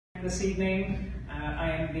This evening.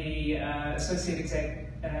 I am the Associate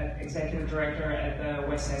Executive Director at the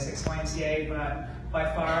West Essex YMCA, but by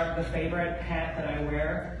far the favorite hat that I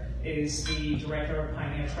wear is the Director of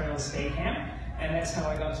Pioneer Trails Day Camp, and that's how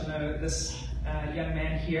I got to know this young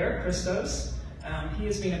man here, Christos. He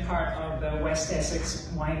has been a part of the West Essex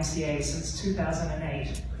YMCA since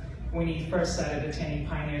 2008, when he first started attending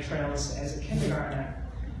Pioneer Trails as a kindergartner.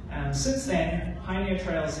 Since then, Pioneer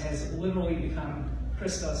Trails has literally become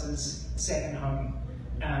Christos's second home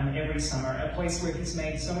every summer, a place where he's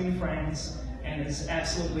made so many friends and is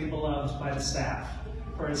absolutely beloved by the staff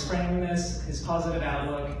for his friendliness, his positive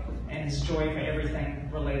outlook, and his joy for everything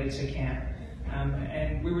related to camp.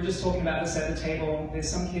 And we were just talking about this at the table. There's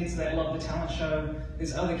some kids that love the talent show,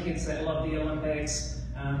 there's other kids that love the Olympics,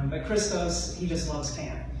 but Christos, he just loves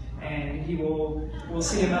camp. And we'll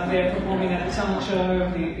see him up there performing at the talent show.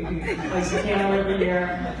 He plays the piano every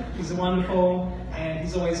year. He's wonderful, and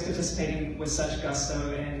he's always participating with such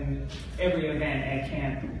gusto in every event at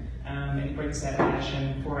camp. And he brings that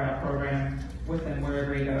passion for our program with him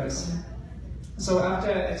wherever he goes. So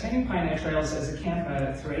after attending Pioneer Trails as a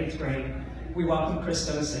camper through 8th grade, we welcomed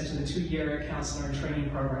Christos into the 2-year counselor and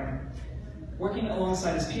training program. Working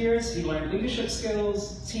alongside his peers, he learned leadership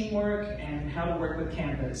skills, teamwork, and how to work with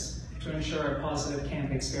campers to ensure a positive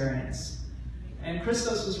camp experience. And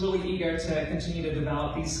Christos was really eager to continue to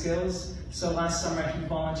develop these skills, so last summer he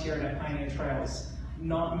volunteered at Pioneer Trails,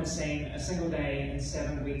 not missing a single day in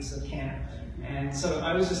 7 weeks of camp. And so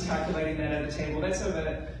I was just calculating that at the table. That's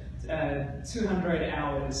over 200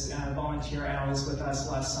 hours, volunteer hours with us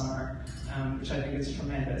last summer, which I think is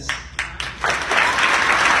tremendous.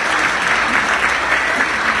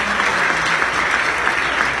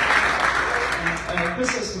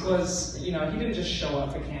 Christos was, he didn't just show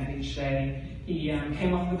up for camp each day. He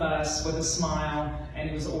came off the bus with a smile, and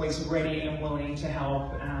he was always ready and willing to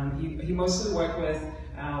help. He mostly worked with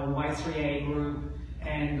our Y3A group,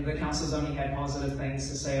 and the counselors only had positive things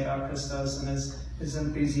to say about Christos and his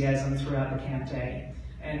enthusiasm throughout the camp day.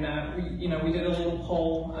 And we did a little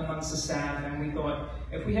poll amongst the staff, and we thought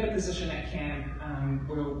if we had a position at camp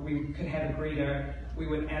where we could have a greeter, we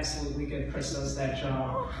would absolutely give Christos that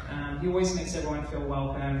job. He always makes everyone feel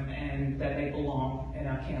welcome and that they belong in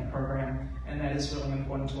our camp program, and that is really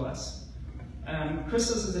important to us.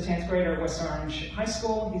 Christos is a 10th grader at West Orange High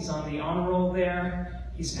School. He's on the honor roll there.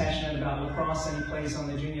 He's passionate about lacrosse, and he plays on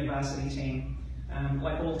the junior varsity team.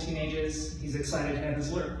 Like all teenagers, he's excited to have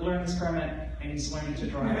his learner's permit, and he's learning to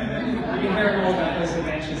drive. You hear all about those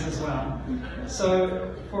adventures as well.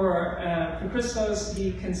 So for Christos,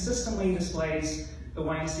 he consistently displays the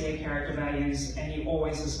YMCA character values, and he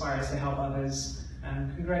always aspires to help others.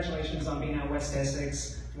 Congratulations on being our West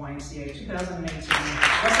Essex YMCA 2018.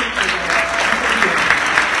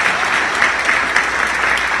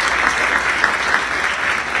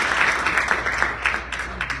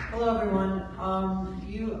 Hello everyone.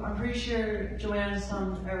 I'm pretty sure Joanne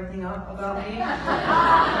summed everything up about me. Yeah.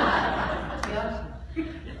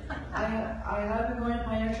 I have been going to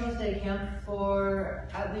Pioneer Trails Day Camp for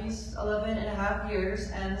at least 11.5 years,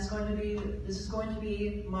 and this is going to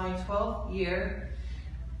be my 12th year.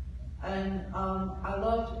 And I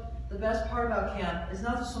loved the best part about camp is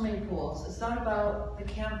not the swimming pools. It's not about the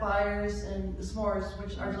campfires and the s'mores,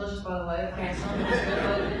 which are delicious by the way. Okay, some of it's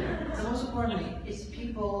good, but most importantly, it's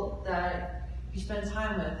people that you spend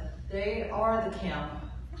time with. They are the camp,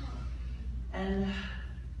 and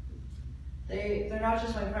they're not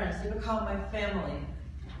just my friends, they become my family.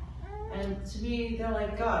 And to me, they're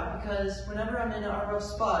like God, because whenever I'm in a rough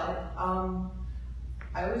spot,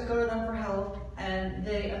 I always go to them for help, and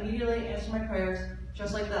they immediately answer my prayers,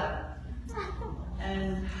 just like that.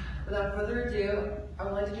 And without further ado, I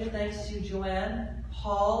would like to give thanks to Joanne,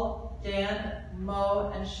 Paul, Dan,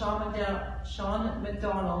 Mo, and Sean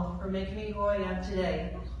McDonald for making me who I am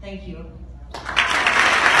today. Thank you.